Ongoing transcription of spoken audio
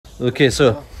Okay,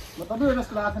 so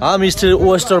I'm still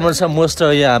Worcester मा छ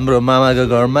Worcester यहाँ हाम्रो मामाको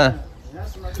घरमा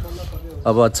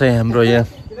अब चाहिँ हाम्रो यहाँ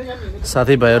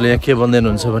साथीभाइहरुले यहाँ के भन्दै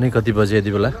हुनुहुन्छ भने कति बजे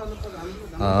यति बेला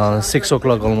 6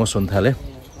 o'clock अलमोस्ट हुन थाले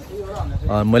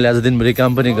मैले आज दिनभरि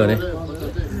काम पनि गरे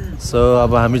सो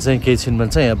अब हामी चाहिँ के छिनमा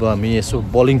चाहिँ अब हामी यसो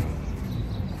बलिङ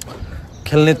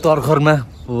खेल्ने तर्खरमा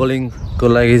बलिङ को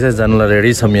लागि चाहिँ जानलाई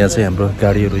रेडी छम यहाँ चाहिँ हाम्रो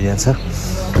गाडीहरु यहाँ छ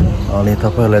अनि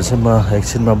तपाईहरुलाई चाहिँ म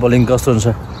एकछिनमा बलिङ कस्तो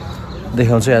हुन्छ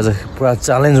देखाउँछु आज पुरा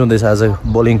च्यालेन्ज हुँदैछ आज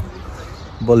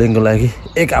बलिङको लागि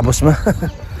एक आपसमा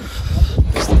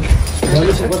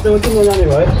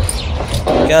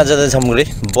कहाँ जाँदैछौँ गरे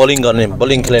बलिङ गर्ने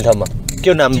बलिङ खेल्ने ठाउँमा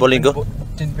के नाम बलिङको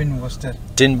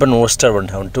टिनपन वर्स्टर भन्ने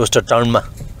ठाउँ वर्स्टर टाउनमा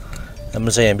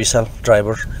हाम्रो चाहिँ यहाँ विशाल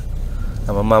ड्राइभर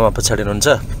हाम्रो मामा पछाडि हुनुहुन्छ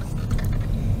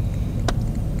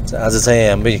आज चाहिँ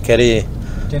हाम्रो के अरे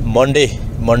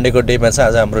मन्डेको डेमा चाहिँ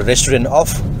आज हाम्रो रेस्टुरेन्ट अफ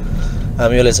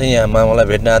हामीहरूले चाहिँ यहाँ मामालाई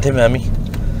भेट्न आएको थियौँ हामी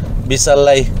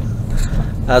विशाललाई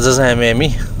आज चाहिँ हामी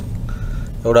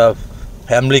एउटा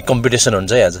फ्यामिली कम्पिटिसन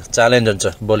हुन्छ है आज च्यालेन्ज हुन्छ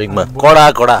बलिङमा कडा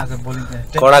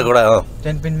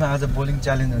 10 पिनमा आज बलिङ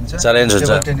च्यालेन्ज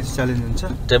हुन्छ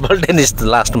टेबल टेनिस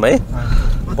लास्टमा है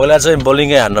पहिला चाहिँ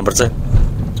बलिङै हान्नु पर्छ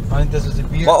अनि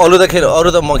त्यसपछि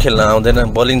अरु त म खेल्न आउँदैन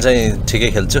बलिङ चाहिँ ठिकै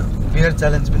खेल्छु बियर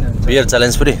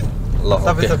च्यालेन्ज पनि ल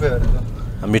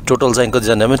हामी टोटल चाहिँ कति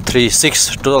जना हामी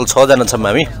 6 टोटल 6 जना छौं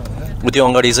हामी उति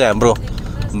अगाडि चाहिँ हाम्रो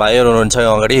भाइहरु हुनुहुन्छ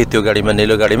अगाडि त्यो गाडीमा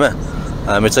नेलो गाडीमा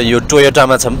हामी चाहिँ यो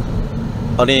टोयोटामा छौं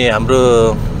अनि हाम्रो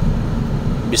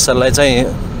विशाललाई चाहिँ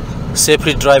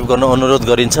सेफली ड्राइभ गर्न अनुरोध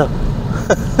गरिन्छ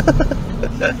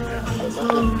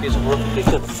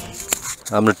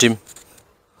हाम्रो टिम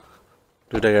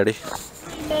दुईटा गाडी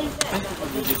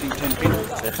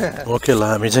ओके ल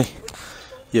हामी चाहिँ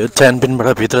यो 10 पिनबाट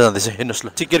भित्र जाँदैछ हेर्नुस् ल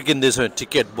टिकट किन्दैछौँ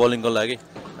टिकट बलिङको लागि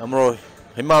हाम्रो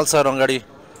हिमाल सर अगाडि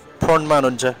फ्रन्टमा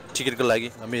हुनुहुन्छ टिकटको लागि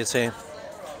हामी चाहिँ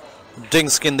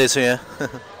ड्रिङ्क्स किन्दैछौँ यहाँ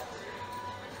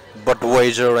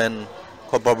बटवाइजर एन्ड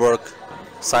कोपाबर्ग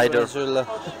साइडर ल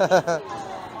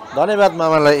धन्यवाद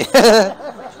मामालाई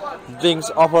ड्रिङ्क्स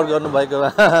अफर गर्नुभएकोमा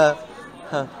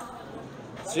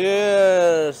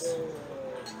चियर्स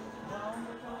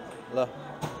ल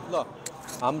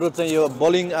हाम्रो चाहिँ यो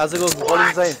बलिङ आजको बलिङ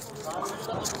चाहिँ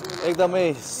एकदमै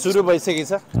सुरु भइसकेको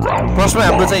छ फर्स्टमा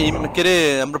हाम्रो चाहिँ के रे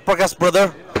हाम्रो प्रकाश ब्रदर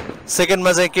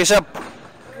सेकेन्डमा चाहिँ Keshav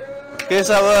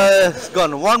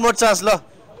gun one more chance ल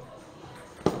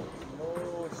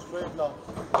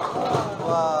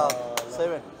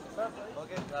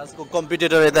आजको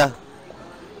कम्पिटिटर यता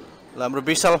ल हाम्रो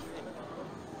विशाल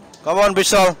कम on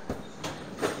Vishal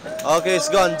okay it's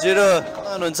gun 0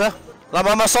 हुन्छ ल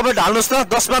मामा सबै ढाल्नुस् न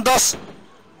 10 मा 10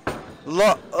 ल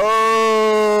ओ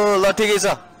ल ठिकै छ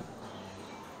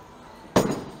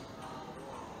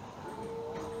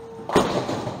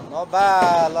नबा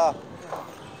ल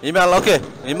हिमाल ओके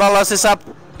हिमाल से सब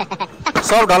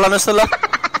ढाल्नुस् त ल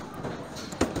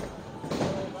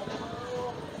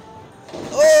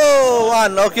ओ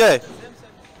 1 ओके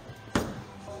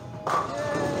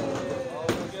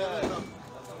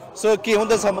सो के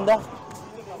हुँदैछ भन्दा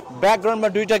ब्याकग्राउन्डमा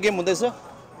दुईटा गेम हुँदैछ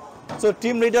सो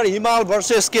टिम लिडर हिमाल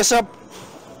भर्सेस केशव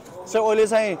सो अहिले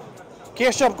चाहिँ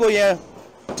केशवको यहाँ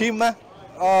टिममा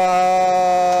ओ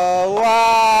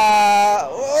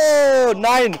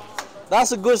 9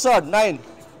 that's a good shut 9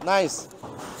 nice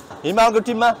हिमालको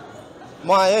टिममा म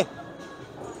आएँ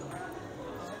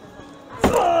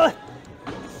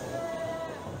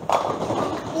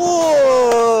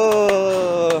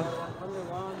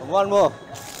वन मोर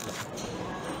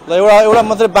ल एउटा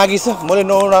मात्रै बाँकी छ मैले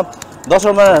 10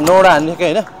 ओभरमा 9 हान्ने कि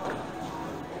हैन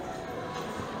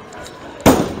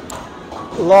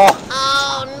ल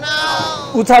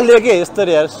उछाल्यो के यस्तो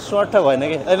यार सर्ट भएन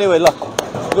के एनीवे ल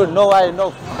गुड नो आई नो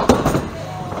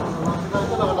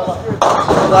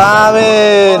दामी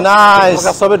नाइस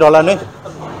सबै ढला नै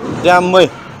ड्याममै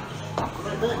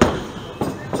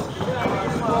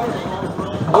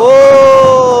ओ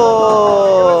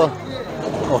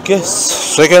ओके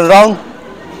सेकेन्ड राउन्ड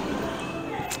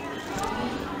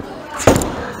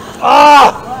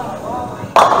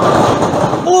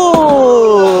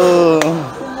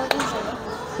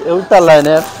एउटा लाइन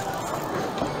यार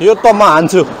यो त म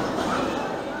हान्छु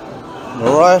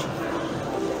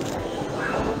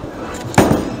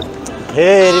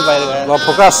फेरि बाहिर गयो ल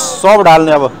फोकस सब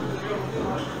ढाल्ने अब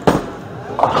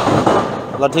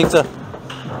ल ठिक छ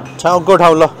ठाउँको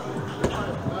ठाउँ ल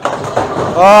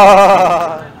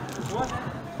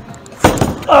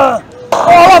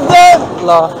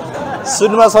ल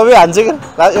सुनमा सबै हान्छ कि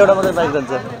एउटा मात्रै बाइक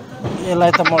जान्छ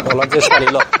यसलाई त म ढलाउँछु यसपालि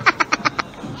ल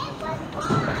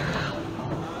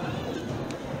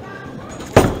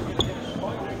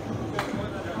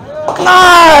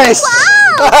नाइस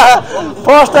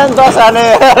फर्स्ट टाइम 10 हाने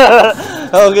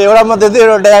ओके एउटा मात्रै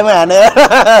थियो ड्यागमा हाने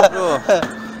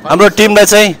हाम्रो टिमलाई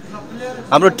चाहिँ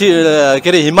हाम्रो के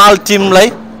अरे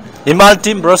हिमाल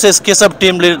टिम भर्सेस केशव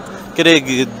टिमले के अरे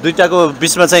दुईटाको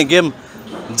बिचमा चाहिँ गेम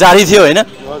जारी थियो हैन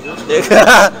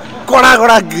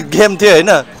कडा गेम थियो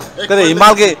हैन तर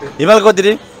हिमालको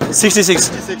कति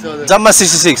 66 जम्मा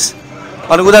 66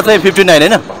 अनि उता चाहिँ 59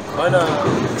 हैन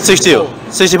 60 हो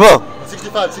 64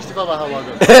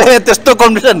 त्यस्तो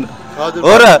कम्पिटिसन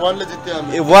हो र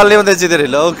वालले मात्रै जितेर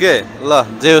ल ओके ल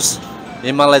जे होस्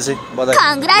हिमाललाई चाहिँ बधाई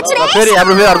फेरि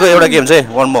हाम्रो फेरि अर्को एउटा गेम चाहिँ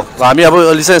वान मोर हामी अब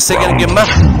अहिले चाहिँ सेकेन्ड गेममा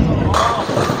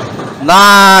ना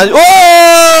ओ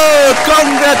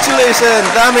कङ्ग्रेचुलेसन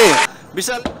दामी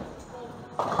विशाल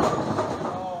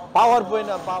पावर पोइन्ट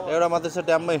एउटा मात्रै छ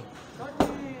ट्याममै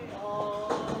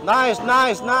नाइस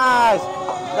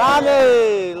दामी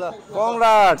ल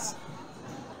कङ्ग्रेट्स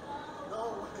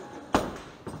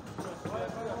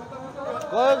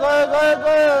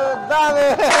गयो दामी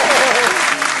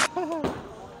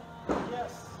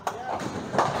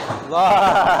ल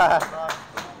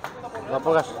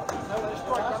प्रकाश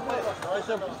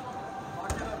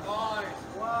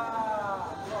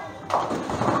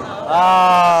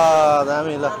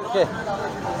दामी ल के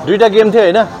दुईटा गेम थियो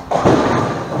हैन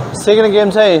सेकेन्ड गेम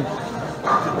चाहिँ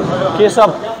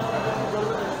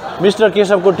मिस्टर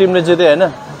केशवको टिमले जित्यो हैन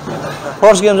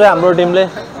फर्स्ट गेम चाहिँ हाम्रो टिमले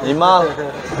हिमाल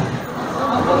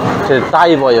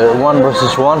टाई भयो 1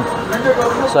 versus 1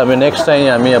 सो हामी नेक्स्ट चाहिँ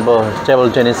हामी अब टेबल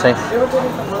टेनिस चाहिँ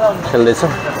खेल्दैछौँ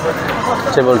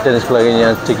टेबल टेनिसको लागि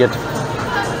यहाँ टिकट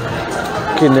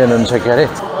किन्दै हुनुहुन्छ के अरे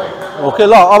ओके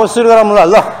ल अब सुरु गरौँ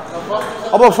ल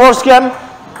अब first game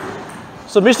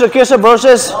so mister Keshav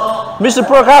versus mister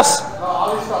प्रकाश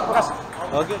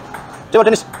ओके टेबल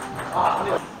टेनिस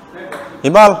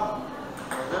हिमाल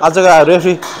आजको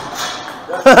रेफ्री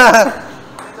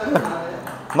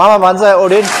मामा भन्छ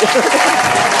Odean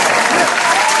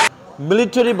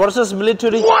military versus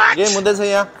military game हुँदैछ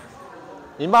यहाँ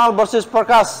हिमाल भर्सेस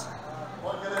प्रकाश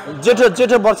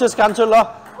जेठो भर्सेस कान्छो ल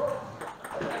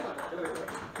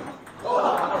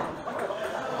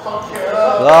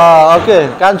ओके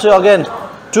कान्छो अगेन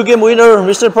 2 गेम विनर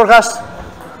मिस्टर प्रकाश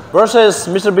भर्सेस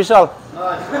मिस्टर विशाल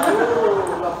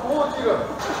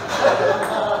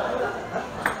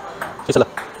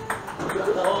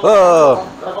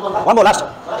one more last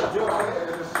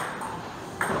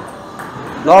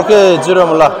okay 0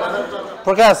 मुला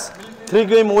प्रकाश 3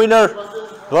 game winner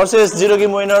versus 0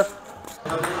 game winner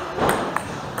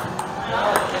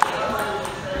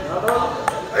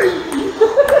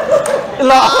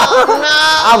ल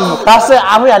अब कासे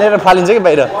आफै हालेर फालिन्छ कि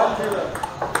बाहिर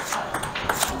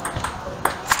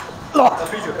ल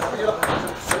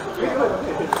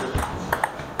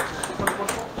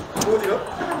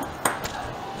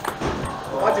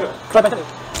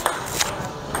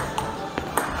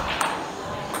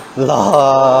ल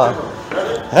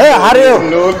हे हार्यो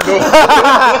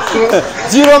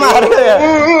 0 मा हार्यो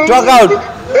ड्रक आउट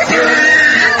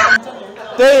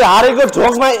त्यही हारेको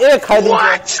झोकमा एक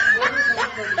खाइदिन्छ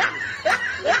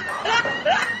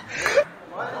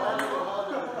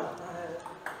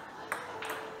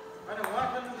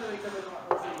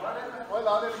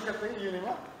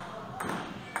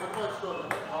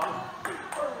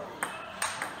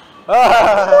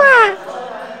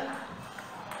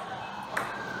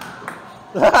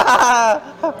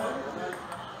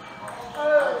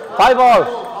Five all.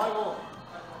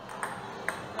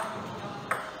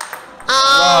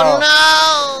 Oh no.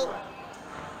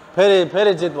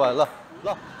 फेरि जित भयो ल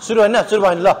सुरु हैन सुरु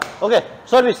भयो नि ल ओके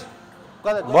सर्भिस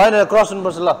भएन क्रस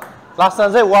हुनुपर्छ ल लास्टमा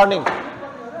चाहिँ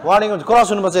वार्निङ हुन्छ क्रस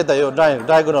हुनुपर्छ यता यो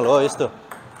डायगोनल हो यस्तो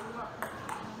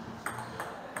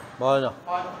भएन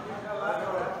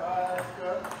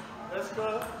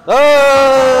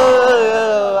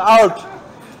आउट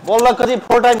बल्ल कति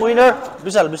 4 टाइम विनर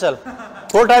विशाल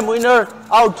 4 टाइम विनर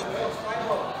आउट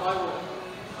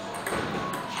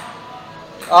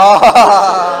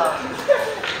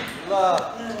ल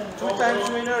 2 टाइम्स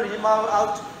विनर हिमाल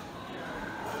आउट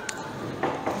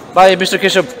बाय मिस्टर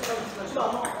केशव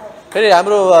फेरि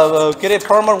हाम्रो के रे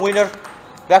former winner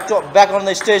back on the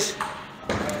stage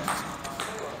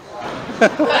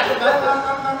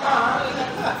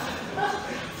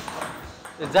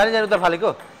जानी उता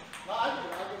फालेको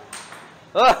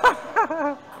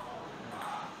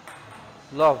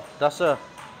ल दस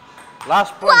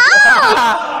लास्ट पोइन्ट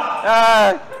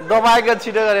दबाएको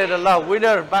छिटो गरेर ल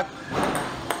विनर ब्याक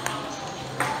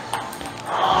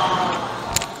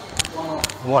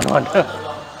 1-1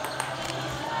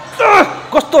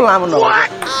 कस्तो लामो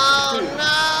नभएको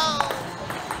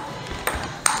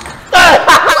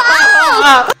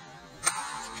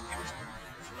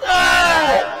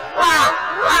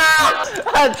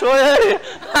छोए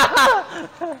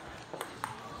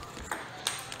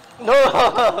नो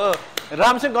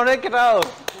रामसिंह गर्ने केटा हो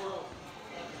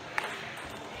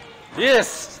यस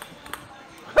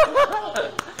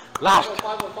लास्ट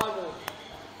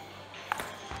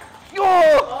यो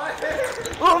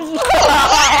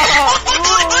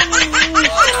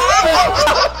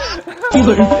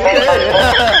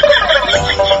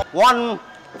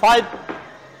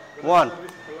 1-5-1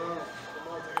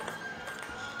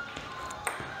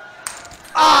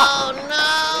 Oh no!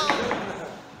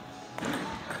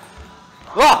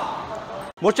 Wow!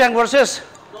 MoChang versus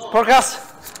Prakash.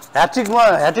 Hat-trick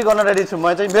गर्न रेडी छु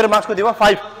म चाहिँ मेरो मार्क्स कति भयो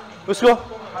 5 उसको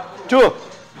 2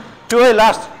 है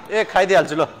लास्ट एक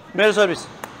खाइदिहाल्छु ल मेरो सर्भिस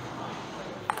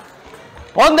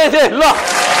भन्दै थिए ल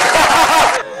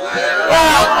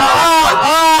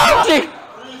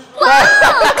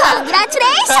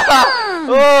Congratulations!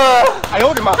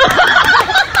 आयो नि म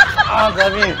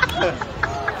दामी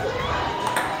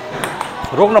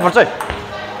रोक्न पर्छ है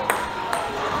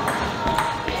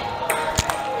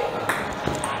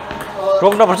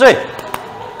रोक्न पर्छ है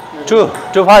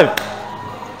 2-5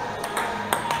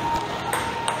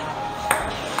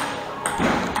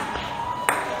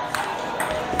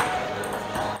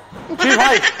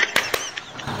 3-5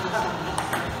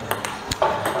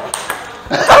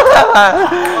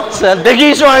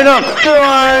 देखिसो होइन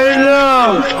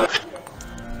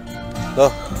ल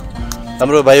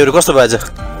हाम्रो भाइहरू कस्तो भयो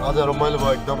आज रमाइलो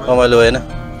भयो एकदम रमाइलो भयो होइन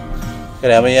के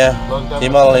अरे हामी यहाँ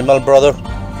हिमाल ब्रदर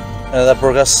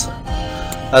प्रकाश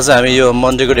आज हामी यो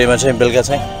मन्डेको डेमा चाहिँ बेलुका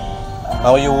चाहिँ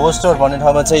अब यो वर्स्टर भन्ने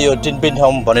ठाउँमा चाहिँ यो टिनपिन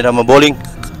ठाउँ भन्ने ठाउँमा बोलिङ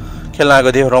खेल्न आएको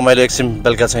थियो रमाइलो एकछिन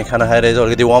बेलुका चाहिँ खाना खाएर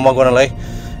अलिकति वार्मअप गर्नलाई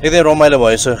एकदमै रमाइलो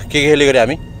भएछ के खेल्यो गरे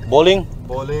हामी बोलिङ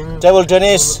टेबल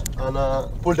टेनिस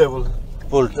पुल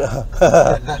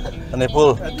अनि पुल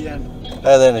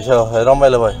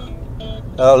रमाइलो भयो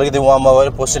अलिकति वार्मअप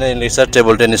गरेर पसिना निस्छ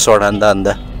टेबल टेनिस सर्ट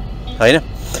हान्दा होइन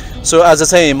सो आज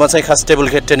चाहिँ म चाहिँ खास टेबल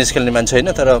टेनिस खेल्ने मान्छे होइन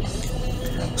तर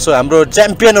सो हाम्रो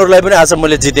च्याम्पियनहरूलाई पनि आज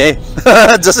मैले जितेँ है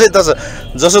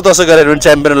जसो तसो गरेर पनि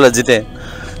च्याम्पियनहरूलाई जितेँ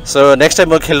सो नेक्स्ट टाइम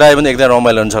म खेल्दा पनि एकदम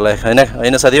रमाइलो हुन्छ होला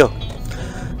होइन साथी हो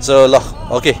सो ल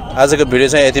ओके आजको भिडियो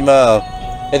चाहिँ यतिमा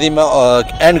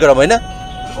एन्ड गरौँ होइन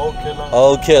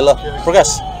ओके ल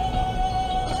प्रकाश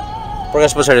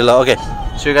पछाडि ल okay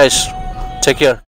C you guys take care